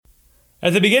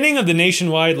At the beginning of the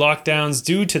nationwide lockdowns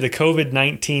due to the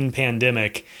COVID-19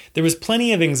 pandemic, there was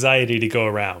plenty of anxiety to go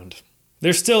around.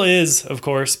 There still is, of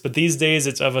course, but these days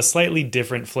it's of a slightly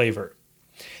different flavor.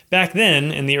 Back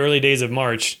then, in the early days of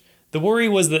March, the worry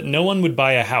was that no one would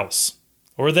buy a house,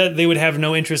 or that they would have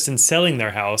no interest in selling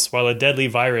their house while a deadly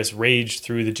virus raged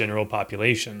through the general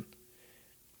population.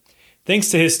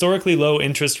 Thanks to historically low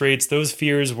interest rates, those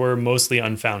fears were mostly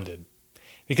unfounded.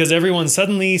 Because everyone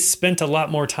suddenly spent a lot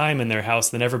more time in their house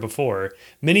than ever before,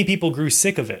 many people grew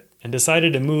sick of it and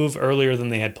decided to move earlier than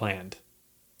they had planned.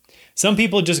 Some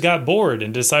people just got bored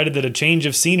and decided that a change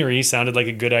of scenery sounded like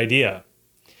a good idea.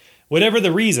 Whatever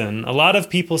the reason, a lot of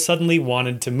people suddenly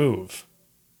wanted to move.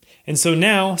 And so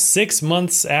now, 6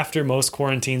 months after most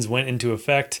quarantines went into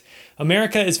effect,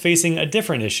 America is facing a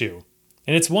different issue,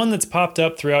 and it's one that's popped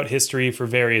up throughout history for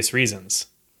various reasons.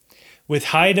 With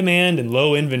high demand and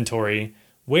low inventory,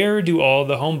 where do all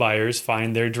the homebuyers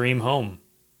find their dream home?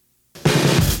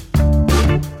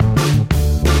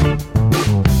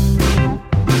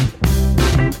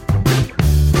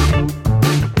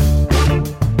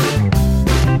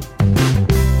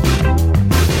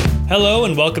 Hello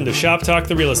and welcome to Shop Talk,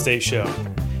 the Real Estate Show.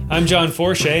 I'm John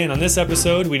Forche, and on this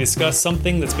episode we discuss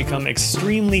something that's become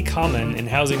extremely common in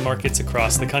housing markets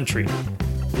across the country: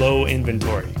 low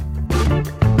inventory.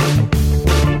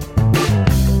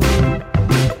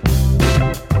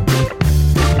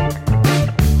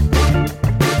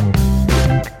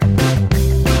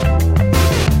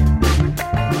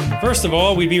 First of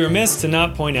all, we'd be remiss to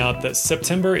not point out that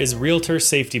September is Realtor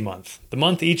Safety Month, the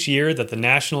month each year that the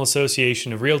National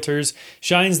Association of Realtors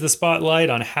shines the spotlight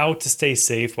on how to stay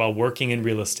safe while working in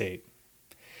real estate.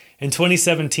 In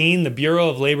 2017, the Bureau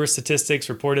of Labor Statistics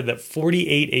reported that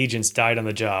 48 agents died on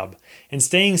the job, and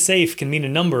staying safe can mean a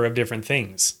number of different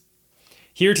things.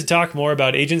 Here to talk more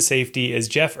about agent safety is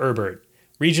Jeff Erbert,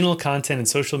 Regional Content and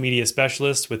Social Media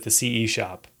Specialist with the CE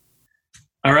Shop.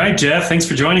 All right, Jeff, thanks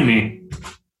for joining me.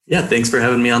 Yeah, thanks for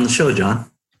having me on the show,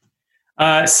 John.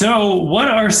 So what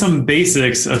are some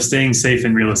basics of staying safe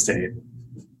in real estate?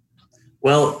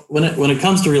 Well, when it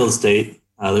comes to real estate,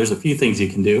 there's a few things you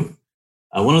can do.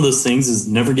 One of those things is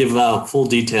never give out full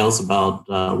details about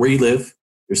where you live,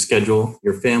 your schedule,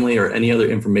 your family, or any other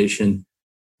information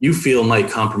you feel might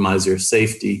compromise your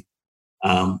safety.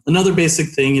 Another basic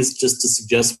thing is just to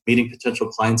suggest meeting potential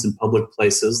clients in public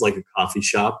places like a coffee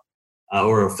shop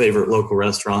or a favorite local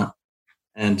restaurant.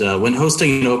 And when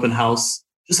hosting an open house,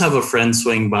 just have a friend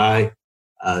swing by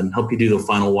and help you do the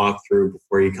final walkthrough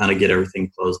before you kind of get everything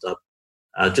closed up.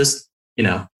 So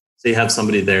you have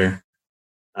somebody there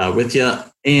with you.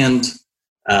 And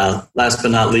last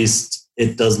but not least,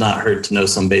 it does not hurt to know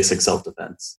some basic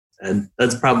self-defense. And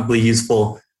that's probably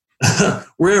useful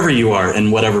wherever you are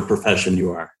in whatever profession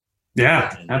you are.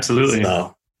 Yeah, absolutely.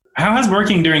 So, how has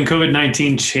working during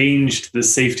COVID-19 changed the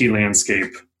safety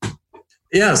landscape?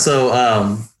 Yeah,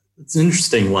 so it's an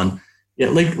interesting one. Yeah,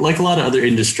 like a lot of other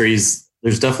industries,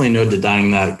 there's definitely no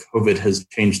denying that COVID has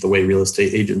changed the way real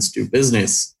estate agents do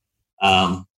business.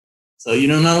 So,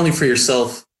 not only for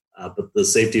yourself, but the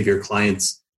safety of your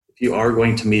clients, if you are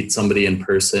going to meet somebody in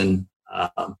person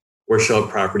or show a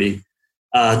property,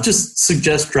 just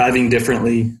suggest driving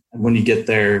differently. And when you get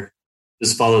there,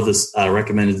 just follow this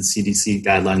recommended CDC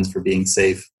guidelines for being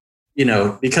safe.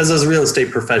 Because as a real estate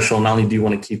professional, not only do you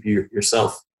want to keep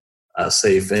yourself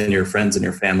safe and your friends and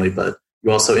your family, but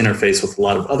you also interface with a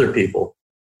lot of other people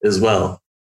as well.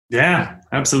 Yeah,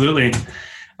 absolutely.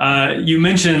 You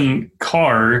mentioned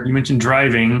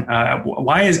driving.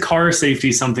 Why is car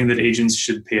safety something that agents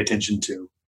should pay attention to?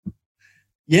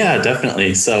 Yeah,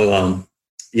 definitely. So,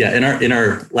 in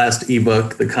our last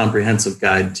ebook, The Comprehensive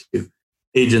Guide to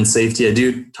Agent Safety, I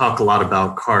do talk a lot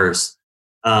about cars.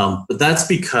 But that's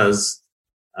because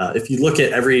if you look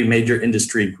at every major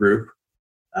industry group,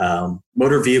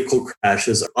 motor vehicle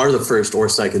crashes are the first or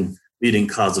second leading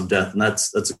cause of death, and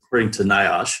that's according to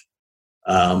NIOSH.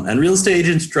 And real estate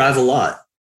agents drive a lot.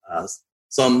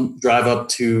 Some drive up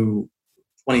to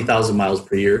 20,000 miles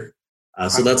per year,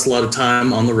 so that's a lot of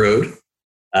time on the road.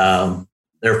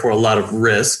 Therefore, a lot of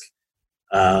risk.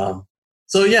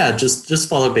 Just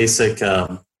follow basic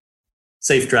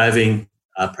safe driving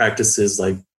practices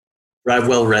like drive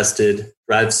well rested,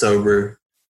 drive sober,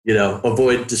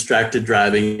 avoid distracted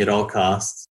driving at all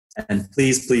costs, and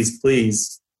please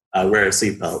wear a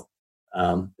seatbelt.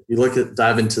 If you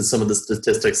dive into some of the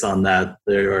statistics on that,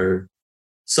 they are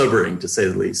sobering to say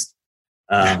the least.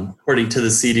 According to the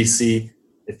CDC,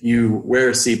 if you wear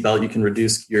a seatbelt, you can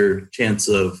reduce your chance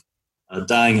of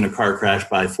dying in a car crash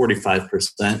by 45%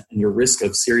 and your risk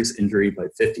of serious injury by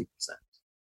 50%.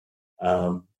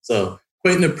 So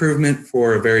quite an improvement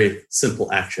for a very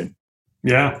simple action.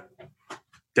 Yeah,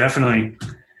 definitely.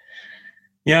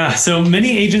 Yeah, so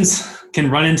many agents can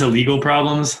run into legal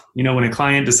problems, when a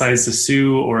client decides to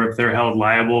sue or if they're held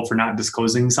liable for not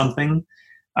disclosing something.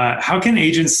 How can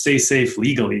agents stay safe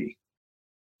legally?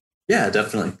 Yeah,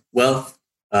 definitely. Well,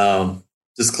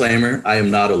 disclaimer, I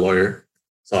am not a lawyer,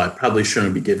 so I probably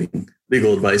shouldn't be giving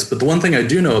legal advice. But the one thing I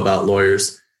do know about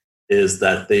lawyers is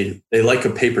that they like a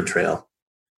paper trail.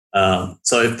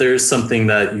 So if there's something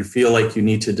that you feel like you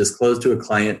need to disclose to a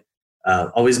client,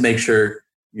 always make sure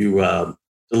you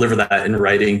deliver that in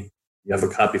writing. You have a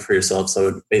copy for yourself, so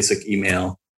a basic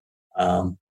email,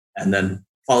 and then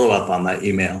follow up on that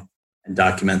email and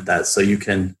document that so you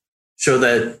can show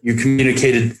that you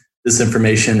communicated this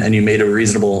information and you made a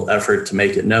reasonable effort to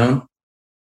make it known.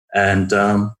 And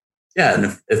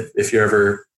and if you're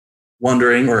ever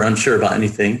wondering or unsure about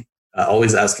anything,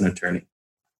 always ask an attorney.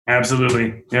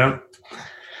 Absolutely. Yep.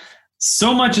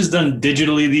 So much is done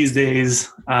digitally these days.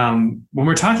 When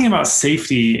we're talking about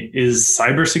safety, is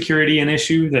cybersecurity an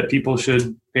issue that people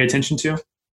should pay attention to?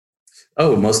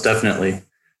 Oh, most definitely.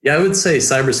 Yeah, I would say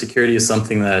cybersecurity is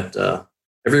something that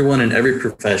everyone in every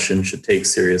profession should take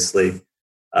seriously,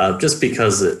 just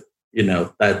because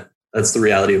that's the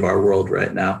reality of our world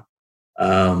right now.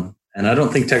 And I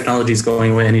don't think technology is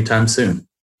going away anytime soon.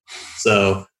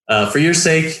 So for your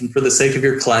sake and for the sake of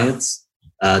your clients,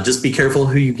 just be careful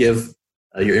who you give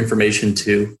your information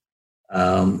to.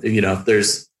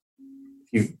 If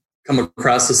you come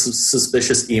across a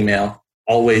suspicious email,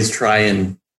 always try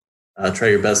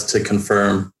your best to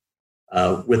confirm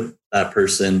with that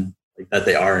person that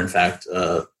they are in fact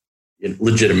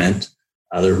legitimate.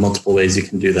 There are multiple ways you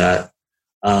can do that.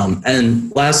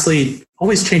 And lastly,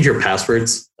 always change your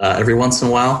passwords every once in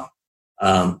a while.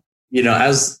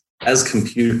 As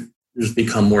computers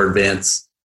become more advanced,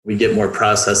 we get more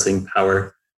processing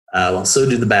power. Well, so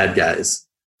do the bad guys.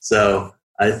 So,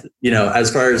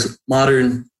 as far as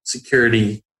modern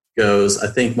security goes, I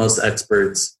think most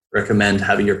experts recommend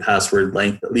having your password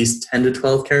length at least 10 to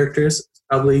 12 characters. It's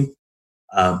probably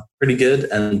pretty good.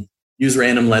 And use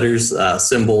random letters,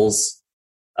 symbols,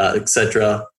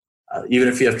 etc. Even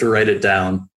if you have to write it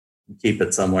down and keep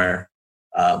it somewhere,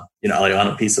 like on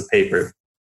a piece of paper,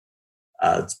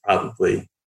 it's probably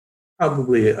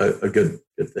a good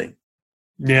thing.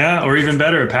 Yeah, or even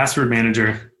better, a password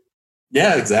manager.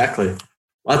 Yeah, exactly.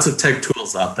 Lots of tech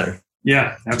tools out there.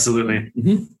 Yeah, absolutely.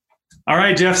 Mm-hmm. All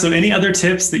right, Jeff. So any other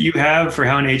tips that you have for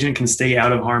how an agent can stay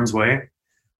out of harm's way?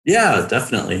 Yeah,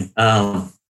 definitely.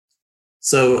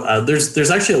 So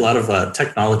there's actually a lot of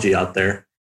technology out there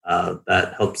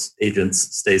that helps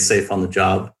agents stay safe on the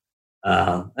job.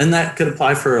 And that could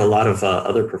apply for a lot of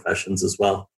other professions as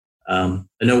well. I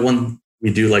know one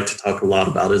we do like to talk a lot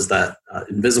about is that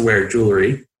Invisiware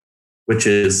jewelry, which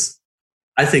is,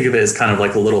 I think of it as kind of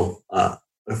like a little, a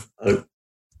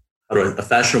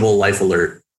fashionable life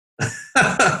alert.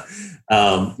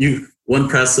 One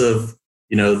press of,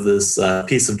 this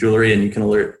piece of jewelry and you can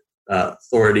alert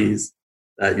authorities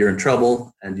that you're in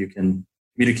trouble and you can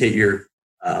communicate your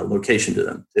location to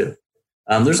them too.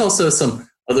 There's also some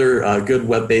other good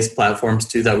web-based platforms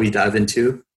too that we dive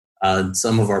into,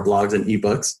 some of our blogs and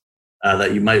ebooks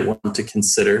that you might want to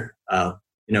consider.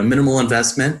 Minimal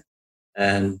investment,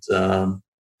 and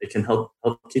it can help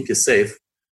keep you safe.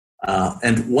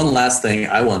 And one last thing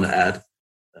I want to add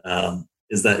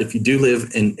is that if you do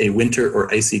live in a winter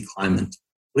or icy climate,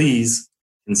 please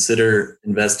consider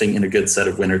investing in a good set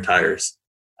of winter tires.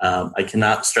 I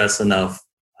cannot stress enough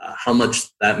how much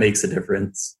that makes a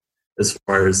difference as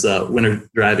far as winter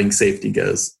driving safety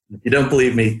goes. If you don't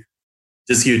believe me,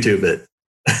 just YouTube it.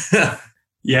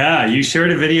 Yeah, you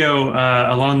shared a video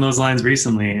along those lines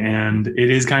recently, and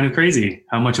it is kind of crazy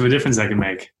how much of a difference that can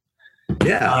make.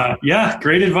 Yeah.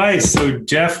 Great advice. So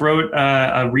Jeff wrote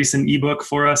a recent ebook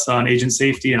for us on agent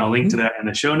safety, and I'll link to that in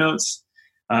the show notes.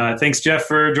 Thanks, Jeff,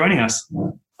 for joining us.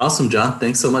 Awesome, John.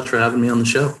 Thanks so much for having me on the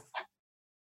show.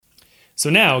 So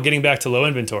now, getting back to low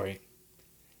inventory.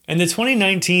 In the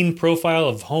 2019 profile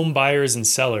of home buyers and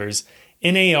sellers,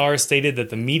 NAR stated that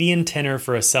the median tenure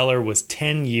for a seller was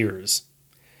 10 years.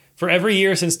 For every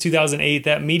year since 2008,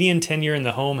 that median tenure in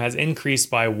the home has increased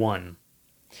by 1.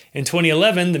 In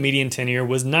 2011, the median tenure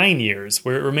was 9 years,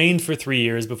 where it remained for 3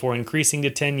 years before increasing to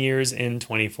 10 years in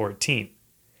 2014.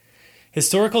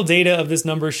 Historical data of this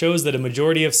number shows that a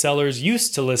majority of sellers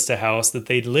used to list a house that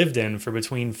they'd lived in for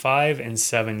between 5 and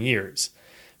 7 years.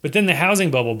 But then the housing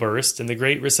bubble burst and the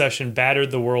Great Recession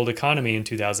battered the world economy in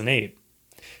 2008.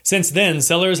 Since then,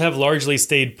 sellers have largely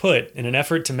stayed put in an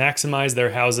effort to maximize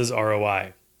their house's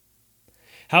ROI.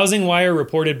 Housing Wire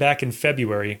reported back in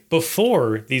February,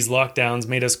 before these lockdowns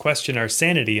made us question our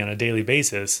sanity on a daily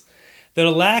basis, that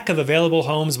a lack of available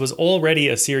homes was already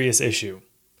a serious issue.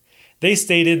 They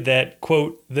stated that,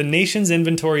 quote, the nation's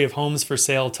inventory of homes for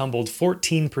sale tumbled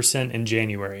 14% in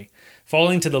January,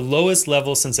 falling to the lowest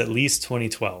level since at least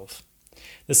 2012.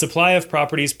 The supply of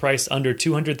properties priced under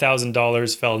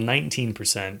 $200,000 fell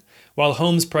 19%, while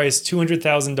homes priced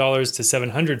 $200,000 to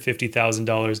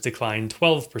 $750,000 declined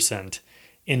 12%.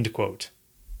 End quote.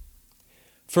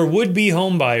 For would-be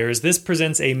homebuyers, this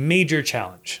presents a major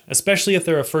challenge, especially if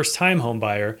they're a first-time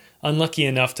homebuyer, unlucky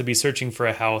enough to be searching for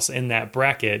a house in that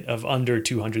bracket of under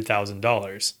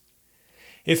 $200,000.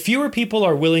 If fewer people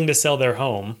are willing to sell their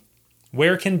home,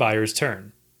 where can buyers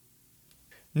turn?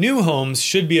 New homes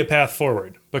should be a path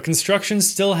forward, but construction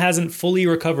still hasn't fully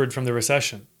recovered from the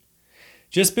recession.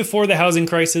 Just before the housing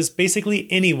crisis, basically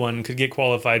anyone could get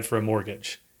qualified for a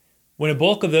mortgage. When a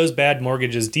bulk of those bad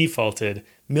mortgages defaulted,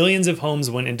 millions of homes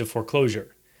went into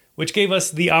foreclosure, which gave us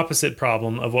the opposite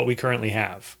problem of what we currently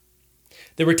have.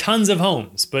 There were tons of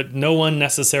homes, but no one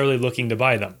necessarily looking to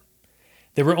buy them.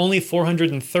 There were only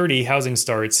 430 housing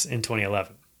starts in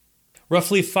 2011.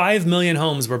 Roughly 5 million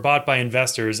homes were bought by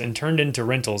investors and turned into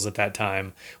rentals at that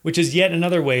time, which is yet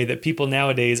another way that people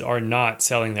nowadays are not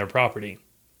selling their property.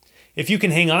 If you can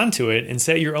hang on to it and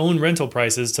set your own rental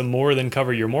prices to more than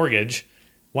cover your mortgage,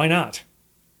 why not?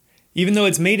 Even though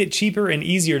it's made it cheaper and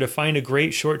easier to find a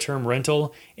great short-term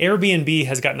rental, Airbnb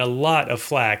has gotten a lot of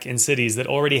flack in cities that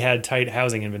already had tight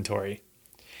housing inventory.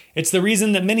 It's the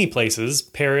reason that many places,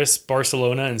 Paris,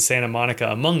 Barcelona, and Santa Monica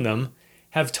among them,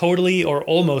 have totally or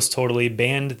almost totally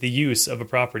banned the use of a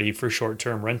property for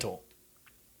short-term rental.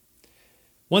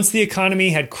 Once the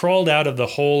economy had crawled out of the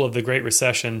hole of the Great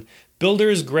Recession,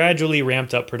 builders gradually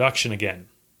ramped up production again.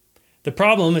 The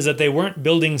problem is that they weren't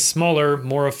building smaller,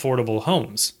 more affordable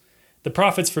homes. The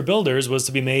profits for builders was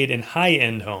to be made in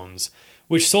high-end homes,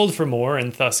 which sold for more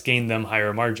and thus gained them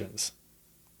higher margins.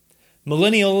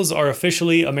 Millennials are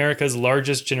officially America's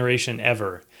largest generation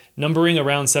ever, numbering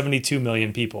around 72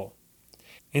 million people.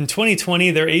 In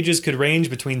 2020, their ages could range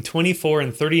between 24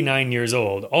 and 39 years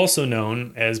old, also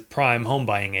known as prime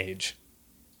homebuying age.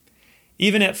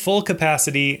 Even at full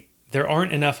capacity, there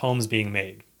aren't enough homes being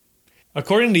made.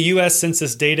 According to U.S.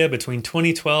 Census data between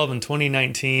 2012 and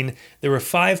 2019, there were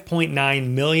 5.9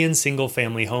 million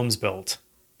single-family homes built.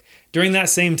 During that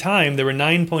same time, there were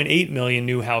 9.8 million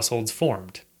new households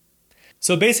formed.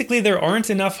 So basically, there aren't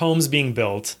enough homes being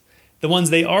built, the ones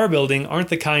they are building aren't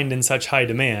the kind in such high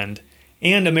demand,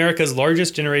 and America's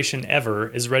largest generation ever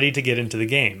is ready to get into the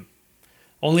game.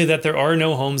 Only that there are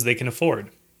no homes they can afford.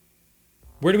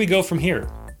 Where do we go from here?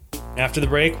 After the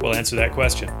break, we'll answer that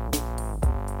question.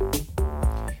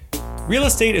 Real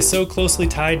estate is so closely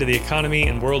tied to the economy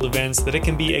and world events that it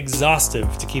can be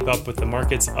exhaustive to keep up with the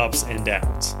market's ups and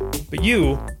downs. But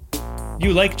you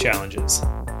like challenges.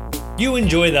 You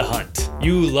enjoy the hunt.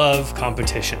 You love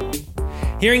competition.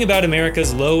 Hearing about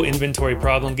America's low inventory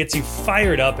problem gets you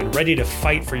fired up and ready to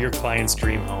fight for your client's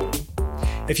dream home.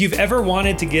 If you've ever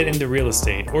wanted to get into real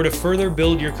estate or to further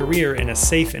build your career in a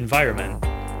safe environment,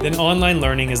 then online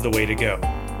learning is the way to go.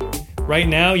 Right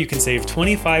now, you can save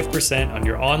 25% on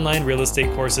your online real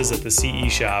estate courses at the CE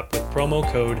Shop with promo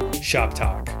code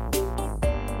SHOPTALK.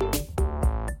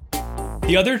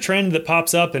 The other trend that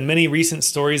pops up in many recent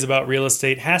stories about real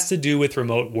estate has to do with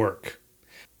remote work.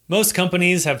 Most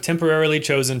companies have temporarily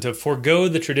chosen to forego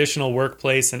the traditional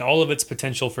workplace and all of its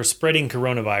potential for spreading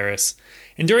coronavirus,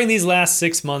 and during these last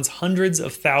 6 months, hundreds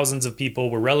of thousands of people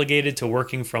were relegated to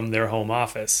working from their home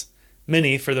office,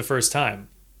 many for the first time.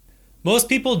 Most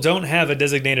people don't have a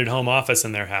designated home office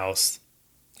in their house,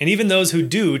 and even those who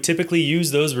do typically use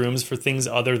those rooms for things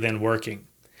other than working,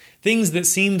 things that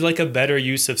seemed like a better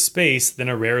use of space than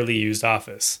a rarely used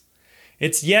office.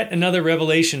 It's yet another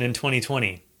revelation in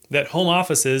 2020, that home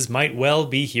offices might well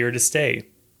be here to stay.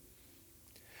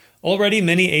 Already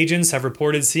many agents have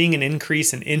reported seeing an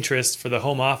increase in interest for the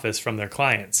home office from their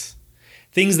clients.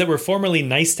 Things that were formerly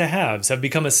nice-to-haves have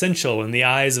become essential in the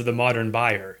eyes of the modern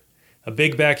buyer. A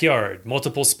big backyard,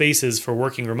 multiple spaces for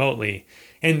working remotely,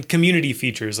 and community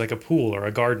features like a pool or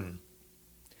a garden.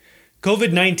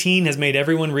 COVID-19 has made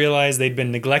everyone realize they'd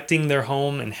been neglecting their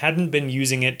home and hadn't been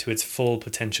using it to its full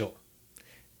potential.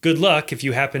 Good luck if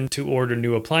you happen to order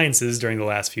new appliances during the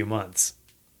last few months.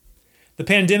 The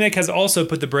pandemic has also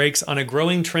put the brakes on a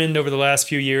growing trend over the last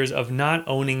few years of not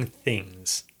owning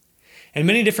things. In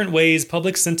many different ways,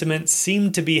 public sentiment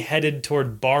seemed to be headed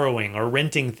toward borrowing or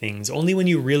renting things only when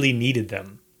you really needed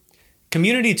them.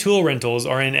 Community tool rentals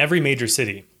are in every major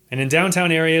city, and in downtown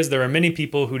areas there are many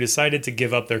people who decided to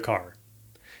give up their car.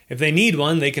 If they need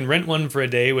one, they can rent one for a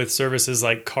day with services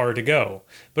like Car2Go,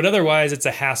 but otherwise it's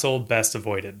a hassle best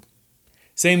avoided.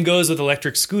 Same goes with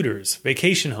electric scooters,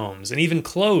 vacation homes, and even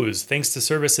clothes thanks to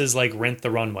services like Rent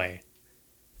the Runway.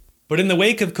 But in the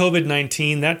wake of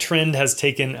COVID-19, that trend has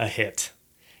taken a hit.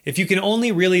 If you can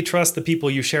only really trust the people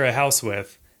you share a house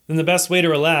with, then the best way to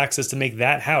relax is to make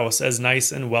that house as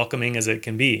nice and welcoming as it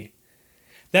can be.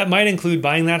 That might include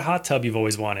buying that hot tub you've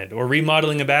always wanted, or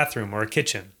remodeling a bathroom or a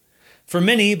kitchen. For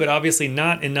many, but obviously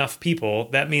not enough people,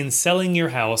 that means selling your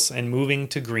house and moving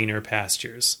to greener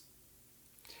pastures.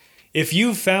 If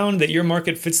you've found that your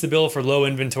market fits the bill for low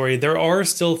inventory, there are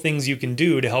still things you can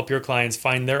do to help your clients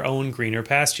find their own greener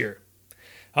pasture.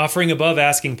 Offering above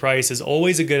asking price is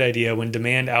always a good idea when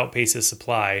demand outpaces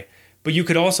supply, but you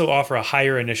could also offer a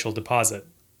higher initial deposit.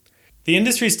 The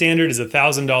industry standard is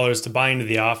 $1,000 to buy into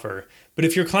the offer, but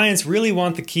if your clients really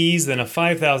want the keys, then a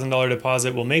 $5,000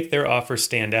 deposit will make their offer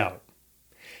stand out.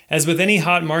 As with any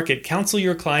hot market, counsel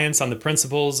your clients on the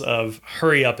principles of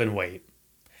hurry up and wait.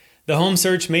 The home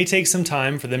search may take some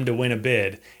time for them to win a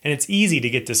bid, and it's easy to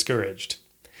get discouraged.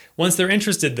 Once they're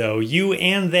interested, though, you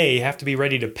and they have to be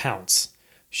ready to pounce.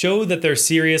 Show that they're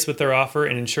serious with their offer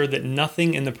and ensure that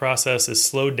nothing in the process is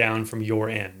slowed down from your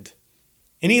end.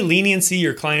 Any leniency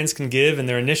your clients can give in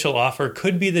their initial offer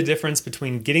could be the difference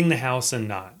between getting the house and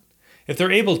not. If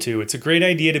they're able to, it's a great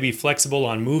idea to be flexible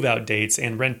on move-out dates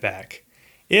and rent back.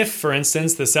 If, for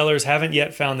instance, the sellers haven't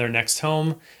yet found their next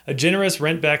home, a generous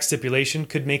rent-back stipulation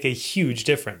could make a huge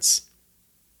difference.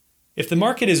 If the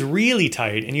market is really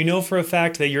tight and you know for a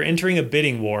fact that you're entering a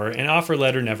bidding war, an offer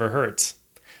letter never hurts.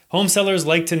 Home sellers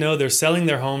like to know they're selling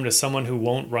their home to someone who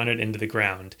won't run it into the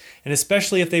ground, and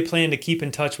especially if they plan to keep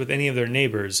in touch with any of their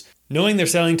neighbors, knowing they're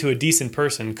selling to a decent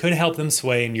person could help them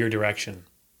sway in your direction.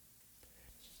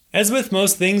 As with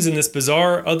most things in this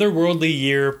bizarre, otherworldly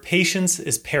year, patience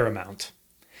is paramount.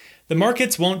 The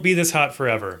markets won't be this hot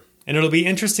forever, and it'll be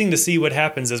interesting to see what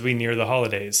happens as we near the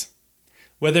holidays.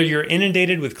 Whether you're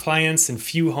inundated with clients and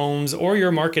few homes, or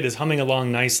your market is humming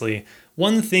along nicely,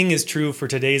 one thing is true for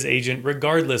today's agent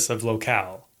regardless of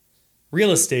locale.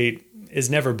 Real estate is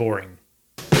never boring.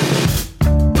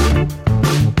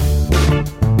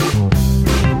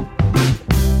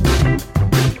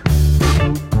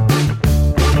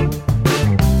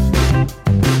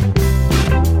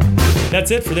 That's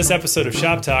it for this episode of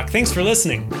Shop Talk. Thanks for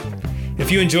listening.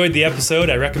 If you enjoyed the episode,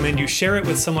 I recommend you share it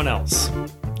with someone else.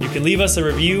 You can leave us a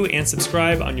review and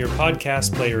subscribe on your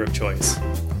podcast player of choice.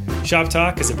 Shop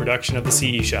Talk is a production of the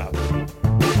CE Shop.